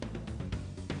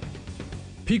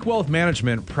Peak Wealth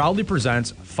Management proudly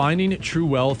presents Finding True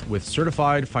Wealth with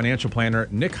certified financial planner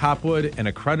Nick Hopwood and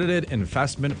accredited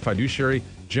investment fiduciary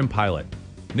Jim Pilat.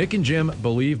 Nick and Jim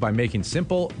believe by making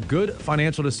simple, good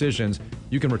financial decisions,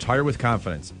 you can retire with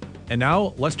confidence. And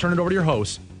now, let's turn it over to your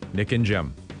hosts, Nick and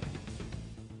Jim.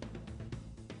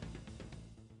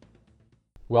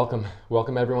 Welcome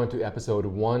everyone to episode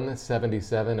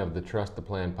 177 of the Trust the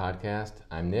Plan podcast.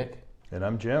 I'm Nick. And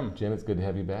I'm Jim. Jim, it's good to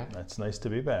have you back. It's nice to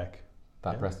be back.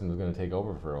 Thought Preston was going to take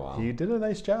over for a while. He did a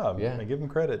nice job. Yeah. I give him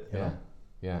credit.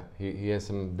 Yeah. He has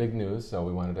some big news, so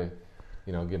we wanted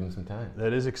to, give him some time.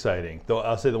 That is exciting. Though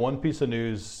I'll say the one piece of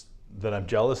news that I'm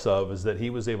jealous of is that he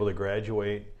was able to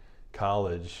graduate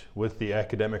college with the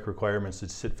academic requirements to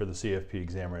sit for the CFP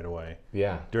exam right away.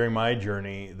 Yeah. During my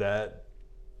journey, that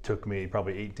took me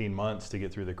probably 18 months to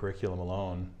get through the curriculum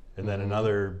alone, and then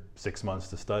another 6 months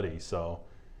to study. So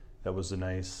that was a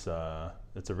nice,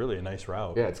 it's a really nice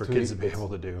route for kids to be able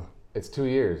to do. It's 2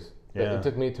 years. Yeah. It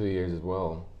took me 2 years as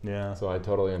well. Yeah. So I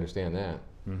totally understand that.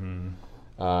 Mm-hmm.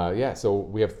 So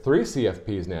we have 3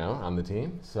 CFPs now on the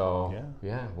team. So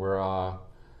we're,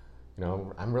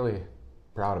 I'm really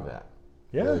proud of that.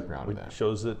 Yeah, really proud of that. It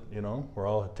shows that, we're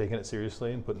all taking it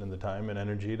seriously and putting in the time and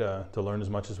energy to learn as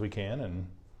much as we can and,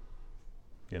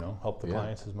 help the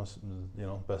clients as much,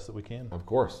 best that we can. Of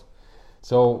course.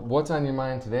 So what's on your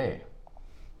mind today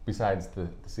besides the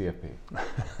CFP?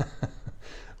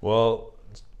 Well,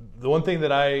 the one thing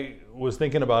that I was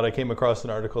thinking about, I came across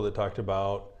an article that talked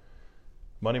about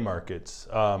money markets,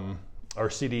 our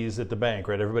CDs at the bank,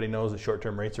 right? Everybody knows that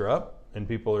short-term rates are up and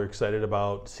people are excited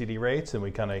about CD rates, and we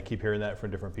kind of keep hearing that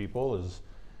from different people is,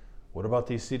 what about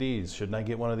these CDs? Shouldn't I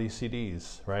get one of these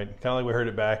CDs, right? Kind of like we heard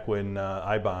it back when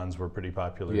I-bonds were pretty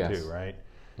popular too, right?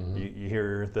 Mm-hmm. You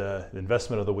hear the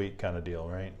investment of the week kind of deal,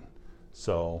 right?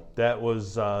 So that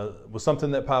was something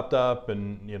that popped up,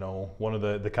 and one of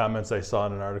the comments I saw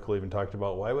in an article even talked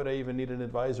about, why would I even need an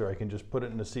advisor? I can just put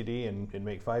it in a CD and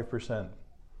make 5%.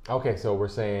 Okay, so we're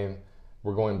saying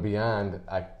we're going beyond,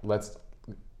 let's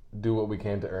do what we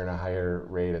can to earn a higher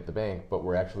rate at the bank, but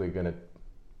we're actually going to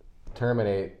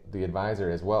terminate the advisor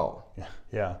as well.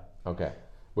 Yeah. Okay,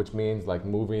 which means like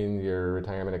moving your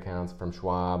retirement accounts from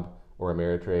Schwab or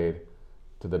Ameritrade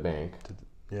to the bank.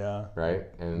 Yeah. Right?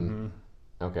 And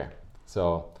okay.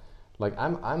 So like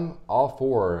I'm all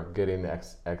for getting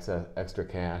extra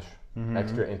cash,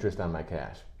 extra interest on my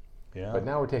cash. Yeah. But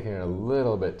now we're taking it a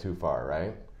little bit too far,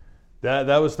 right?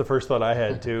 That was the first thought I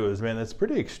had too, is man, that's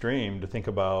pretty extreme to think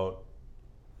about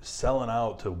selling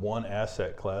out to one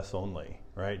asset class only,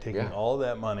 right? Taking all of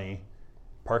that money,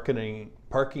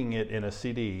 parking it in a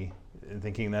CD and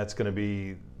thinking that's going to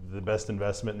be the best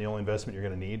investment and the only investment you're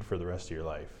going to need for the rest of your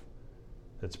life.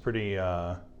 It's pretty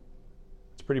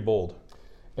bold.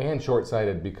 And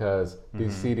short-sighted, because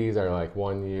these CDs are like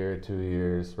 1 year, 2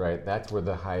 years, right? That's where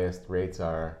the highest rates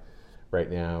are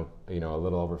right now, a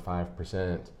little over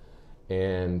 5%.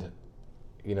 And,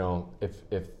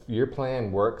 if your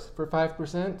plan works for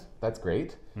 5%, that's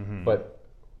great. Mm-hmm. But,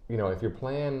 if your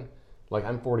plan, like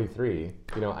I'm 43,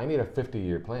 I need a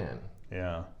 50-year plan.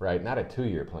 Yeah. Right? Not a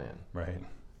 2-year plan. Right.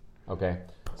 Okay.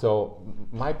 So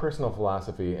my personal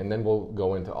philosophy, and then we'll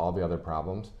go into all the other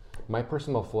problems. My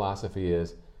personal philosophy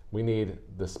is we need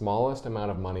the smallest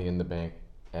amount of money in the bank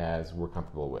as we're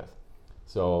comfortable with.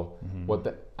 So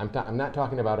I'm not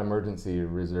talking about emergency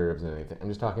reserves and anything. I'm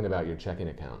just talking about your checking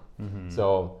account. Mm-hmm.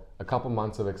 So a couple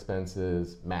months of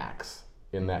expenses max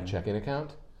in that checking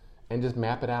account, and just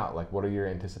map it out. Like, what are your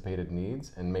anticipated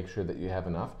needs, and make sure that you have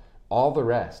enough. All the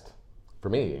rest, for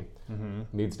me,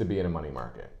 needs to be in a money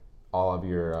market. All of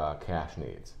your cash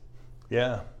needs.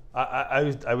 Yeah,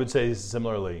 I would say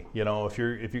similarly.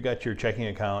 If you got your checking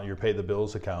account, your pay the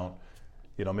bills account,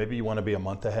 maybe you want to be a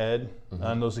month ahead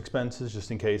on those expenses just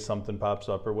in case something pops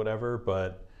up or whatever.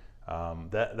 But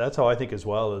that's how I think as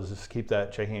well, is just keep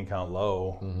that checking account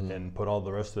low and put all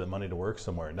the rest of the money to work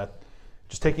somewhere. Not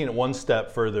just taking it one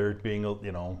step further, being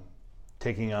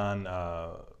taking on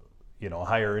a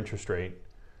higher interest rate.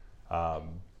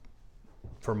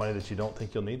 For money that you don't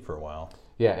think you'll need for a while.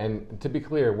 Yeah, and to be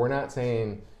clear, we're not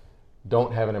saying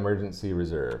don't have an emergency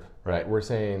reserve, right? We're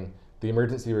saying the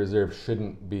emergency reserve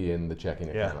shouldn't be in the checking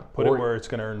account. Yeah, put it where it's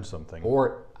going to earn something.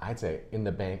 Or I'd say in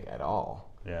the bank at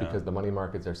all, because the money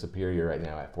markets are superior right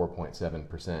now at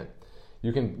 4.7%.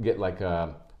 You can get like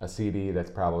a CD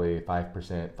that's probably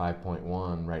 5%,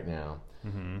 5.1 right now,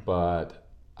 but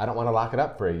I don't want to lock it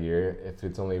up for a year if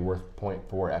it's only worth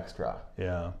 0.4 extra.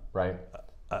 Yeah. Right?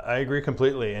 I agree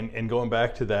completely. And going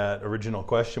back to that original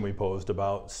question we posed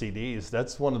about CDs,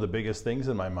 that's one of the biggest things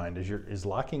in my mind is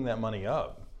locking that money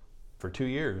up for 2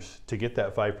 years to get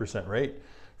that 5% rate.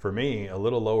 for me, a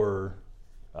little lower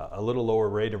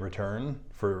rate of return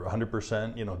for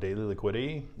 100%, daily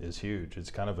liquidity is huge.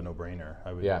 It's kind of a no-brainer.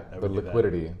 I would the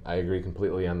liquidity. I agree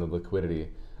completely on the liquidity.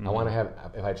 I want to have,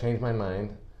 if I change my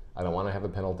mind, I don't want to have a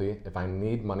penalty. If I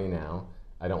need money now,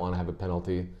 I don't want to have a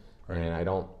penalty, and I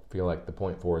don't feel like the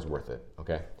 0.4 is worth it.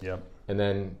 Okay. Yep. And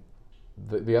then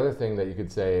the other thing that you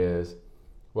could say is,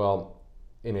 well,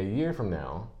 in a year from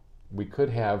now, we could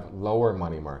have lower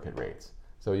money market rates.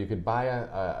 So you could buy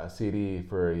a CD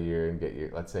for a year and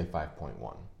get let's say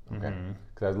 5.1. Okay.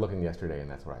 Because I was looking yesterday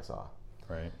and that's what I saw.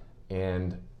 Right.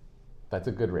 And that's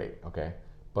a good rate. Okay.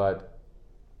 But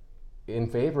in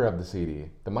favor of the CD,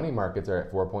 the money markets are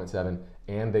at 4.7,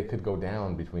 and they could go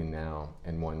down between now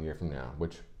and 1 year from now,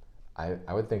 which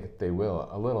I would think they will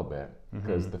a little bit,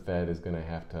 because the Fed is going to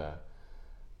have to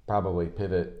probably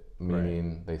pivot,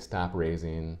 meaning they stop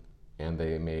raising and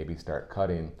they maybe start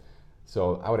cutting.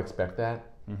 So I would expect that.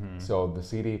 So the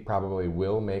CD probably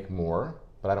will make more,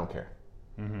 but I don't care.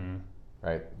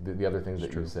 Right? The other things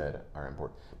that you said are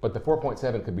important. But the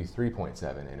 4.7 could be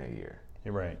 3.7 in a year.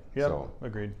 You're right. Yeah. So,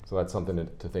 agreed. So that's something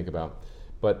to think about.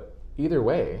 But either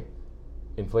way,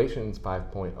 inflation's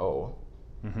 5.0.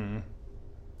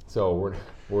 So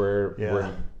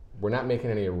we're not making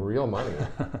any real money.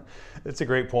 It's a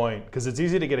great point, because it's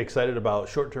easy to get excited about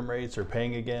short-term rates or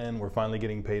paying again. We're finally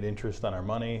getting paid interest on our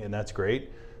money, and that's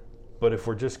great. But if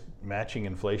we're just matching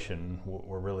inflation,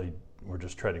 we're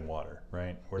just treading water,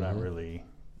 right? We're not really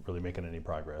making any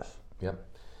progress. Yep.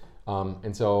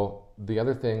 And so the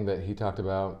other thing that he talked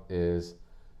about is,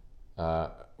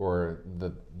 or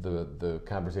the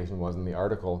conversation was in the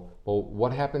article, well,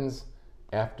 what happens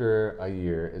after a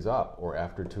year is up, or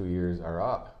after 2 years are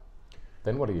up?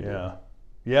 Then what do you do?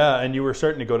 Yeah, and you were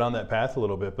starting to go down that path a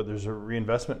little bit, but there's a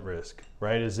reinvestment risk,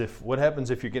 right? What happens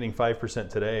if you're getting 5%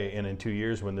 today, and in 2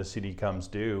 years when the CD comes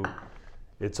due,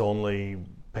 it's only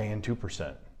paying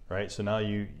 2%, right? So now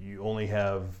you only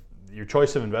have, your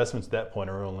choice of investments at that point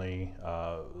are only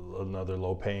another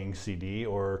low-paying CD,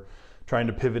 or trying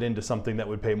to pivot into something that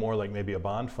would pay more, like maybe a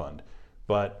bond fund.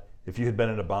 But if you had been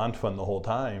in a bond fund the whole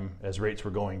time, as rates were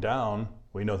going down,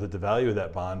 we know that the value of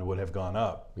that bond would have gone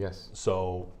up. Yes.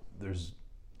 So there's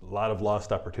a lot of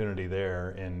lost opportunity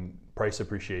there in price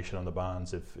appreciation on the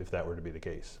bonds if that were to be the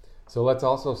case. So let's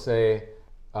also say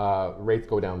rates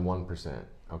go down 1%,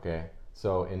 okay?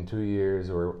 So in 2 years,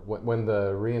 or when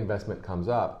the reinvestment comes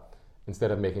up, instead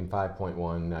of making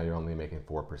 5.1, now you're only making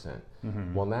 4%.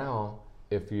 Well, now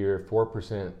if your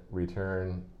 4%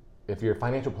 return, if your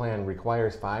financial plan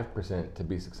requires 5% to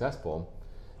be successful,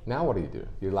 now what do?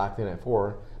 You're locked in at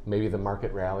 4. Maybe the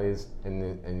market rallies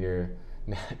and you're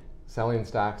selling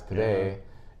stocks today,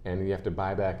 and you have to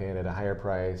buy back in at a higher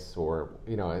price, or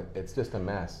it's just a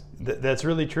mess. That's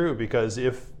really true, because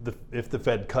if the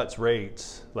Fed cuts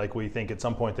rates like we think at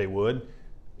some point they would,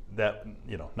 that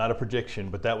not a prediction,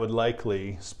 but that would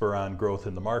likely spur on growth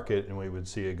in the market, and we would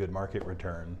see a good market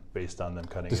return based on them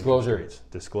cutting disclosure. Interest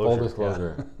rates. Disclosure. Full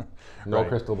disclosure. No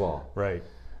crystal ball. Right.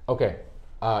 Okay.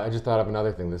 I just thought of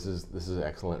another thing. This is an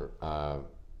excellent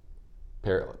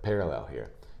parallel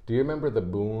here. Do you remember the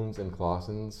Boons and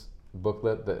Claussens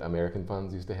booklet that American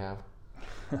funds used to have?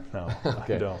 No,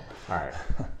 okay. I don't. All right.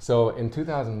 So in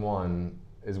 2001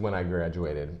 is when I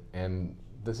graduated, and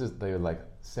they would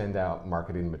send out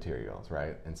marketing materials,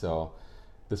 right? And so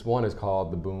this one is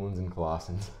called the Boons and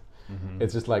Claussens.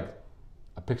 It's just like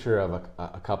a picture of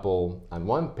a couple on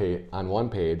one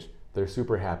page, they're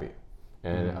super happy,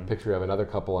 and a picture of another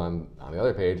couple on the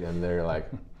other page, and they're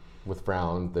with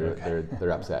frowns,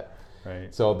 they're upset.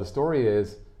 Right. So the story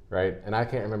is, right, and I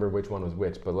can't remember which one was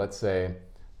which, but let's say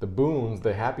the Boons,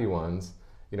 the happy ones,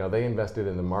 they invested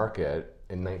in the market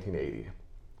in 1980,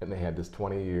 and they had this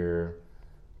 20-year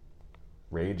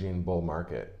raging bull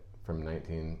market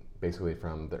basically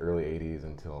from the early 80s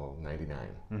until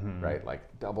 99, right?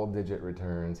 Double-digit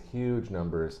returns, huge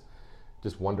numbers,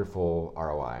 just wonderful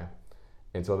ROI.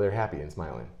 And so they're happy and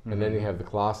smiling. And then you have the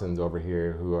Claussens over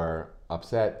here who are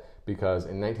upset because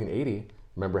in 1980,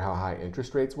 remember how high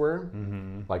interest rates were?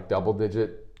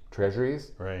 Double-digit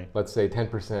treasuries? Right. Let's say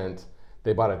 10%.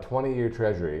 They bought a 20-year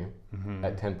treasury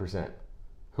at 10%.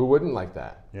 Who wouldn't like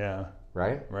that? Yeah.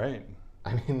 Right? Right.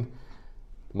 I mean,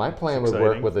 my plan would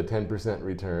work with a 10%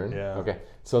 return. Yeah. Okay.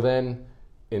 So then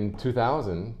in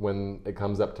 2000, when it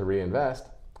comes up to reinvest,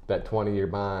 that 20-year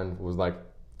bond was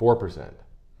 4%.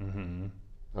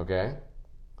 Okay.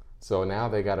 So now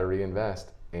they got to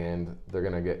reinvest, and they're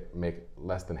going to make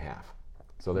less than half.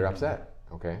 So they're upset.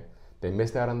 Okay. They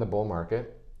missed out on the bull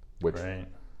market, which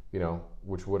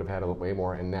would have had way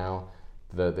more, and now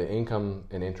the income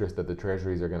and interest that the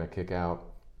treasuries are going to kick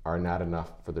out are not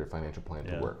enough for their financial plan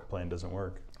to work. Plan doesn't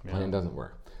work. Plan doesn't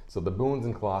work. So the Boons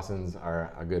and Clausens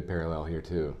are a good parallel here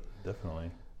too.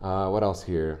 Definitely. What else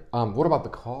here? What about the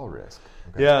call risk?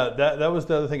 Okay. Yeah, that was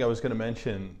the other thing I was going to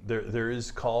mention. There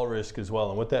is call risk as well,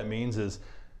 and what that means is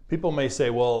people may say,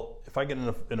 well, if I get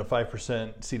in a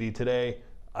 5% CD today,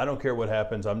 I don't care what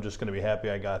happens. I'm just going to be happy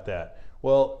I got that.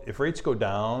 Well, if rates go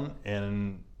down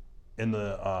and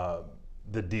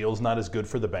the deal's not as good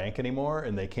for the bank anymore,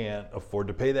 and they can't afford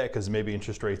to pay that because maybe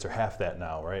interest rates are half that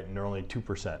now, right? And they're only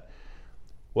 2%.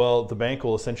 Well, the bank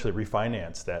will essentially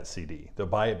refinance that CD. They'll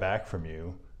buy it back from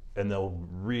you, and they'll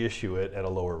reissue it at a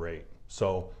lower rate.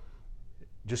 So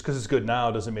just because it's good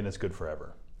now doesn't mean it's good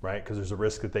forever, right? Because there's a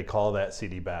risk that they call that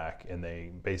CD back and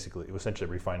they essentially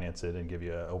refinance it and give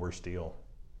you a worse deal.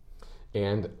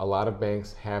 And a lot of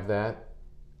banks have that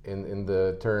in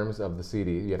the terms of the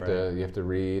CD. You have to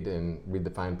read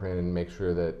the fine print and make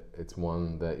sure that it's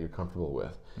one that you're comfortable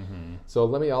with. Mm-hmm. So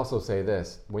let me also say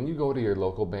this: when you go to your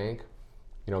local bank,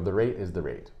 the rate is the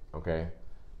rate, okay?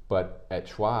 But at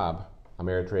Schwab,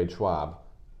 Ameritrade Schwab,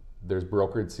 there's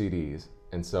brokered CDs,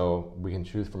 and so we can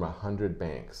choose from 100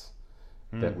 banks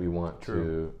that we want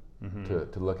to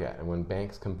look at. And when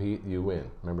banks compete, you win.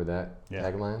 Remember that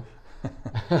tagline?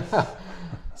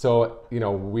 So,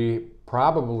 we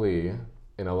probably,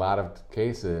 in a lot of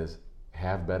cases,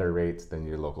 have better rates than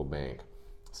your local bank.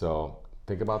 So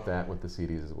think about that with the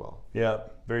CDs as well. Yeah,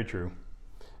 very true.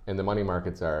 And the money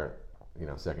markets are,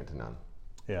 second to none.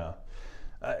 Yeah.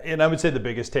 And I would say the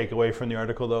biggest takeaway from the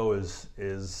article, though,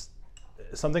 is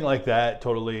something like that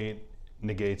totally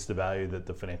negates the value that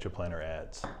the financial planner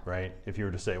adds, right? If you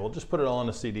were to say, well, just put it all in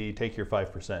a CD, take your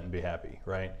 5% and be happy,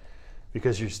 right?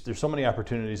 Because there's so many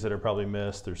opportunities that are probably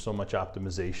missed. There's so much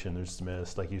optimization that's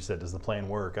missed. Like you said, does the plan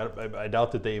work? I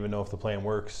doubt that they even know if the plan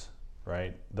works,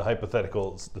 right? The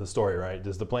hypothetical, the story, right?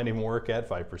 Does the plan even work at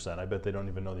 5%? I bet they don't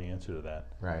even know the answer to that.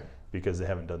 Right. Because they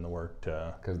haven't done the work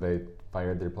to... Because they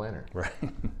fired their planner. Right,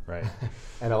 right.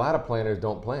 And a lot of planners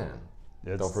don't plan.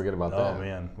 Don't forget about that. Oh,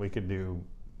 man. We could do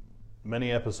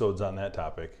many episodes on that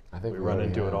topic. I think we run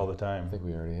into it all the time. I think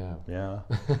we already have. Yeah.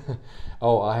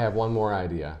 Oh, I have one more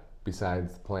idea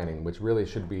besides planning, which really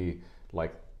should be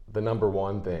like the number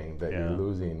one thing that you're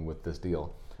losing with this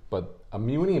deal. But a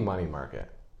muni money market.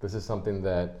 This is something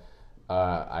that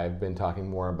I've been talking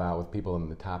more about with people in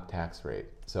the top tax rate.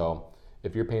 So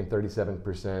if you're paying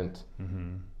 37%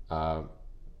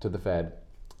 to the Fed,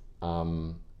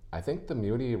 I think the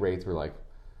muni rates were like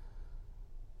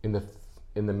in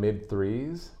the mid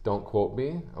threes. Don't quote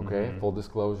me, okay? Full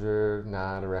disclosure,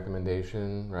 not a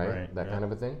recommendation, right? That kind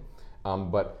of a thing.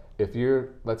 But if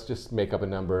let's just make up a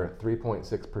number,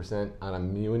 3.6% on a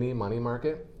muni money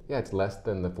market, it's less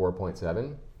than the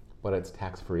 4.7, but it's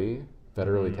tax-free,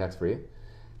 federally tax-free.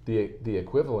 The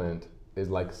equivalent is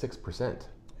like 6%.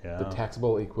 Yeah. The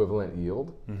taxable equivalent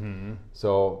yield. Mm-hmm.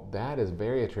 So that is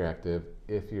very attractive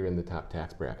if you're in the top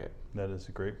tax bracket. That is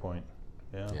a great point.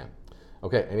 Yeah.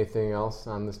 Okay, anything else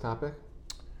on this topic?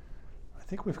 I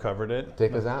think we've covered it.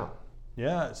 Take us out.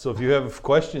 Yeah, so if you have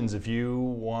questions, if you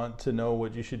want to know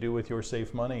what you should do with your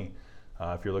safe money,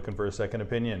 if you're looking for a second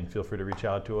opinion, feel free to reach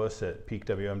out to us at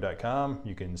peakwm.com.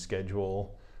 You can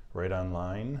schedule right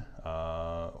online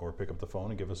or pick up the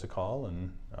phone and give us a call,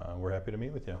 and we're happy to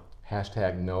meet with you.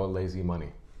 # no lazy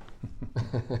money.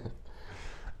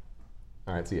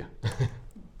 All right, see ya.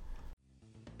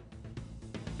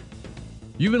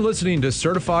 You've been listening to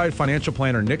certified financial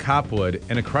planner Nick Hopwood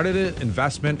and accredited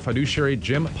investment fiduciary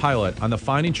Jim Pilat on the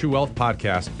Finding True Wealth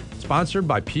podcast, sponsored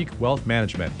by Peak Wealth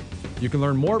Management. You can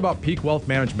learn more about Peak Wealth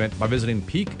Management by visiting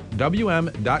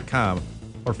peakwm.com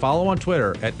or follow on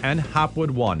Twitter at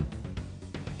nhopwood1.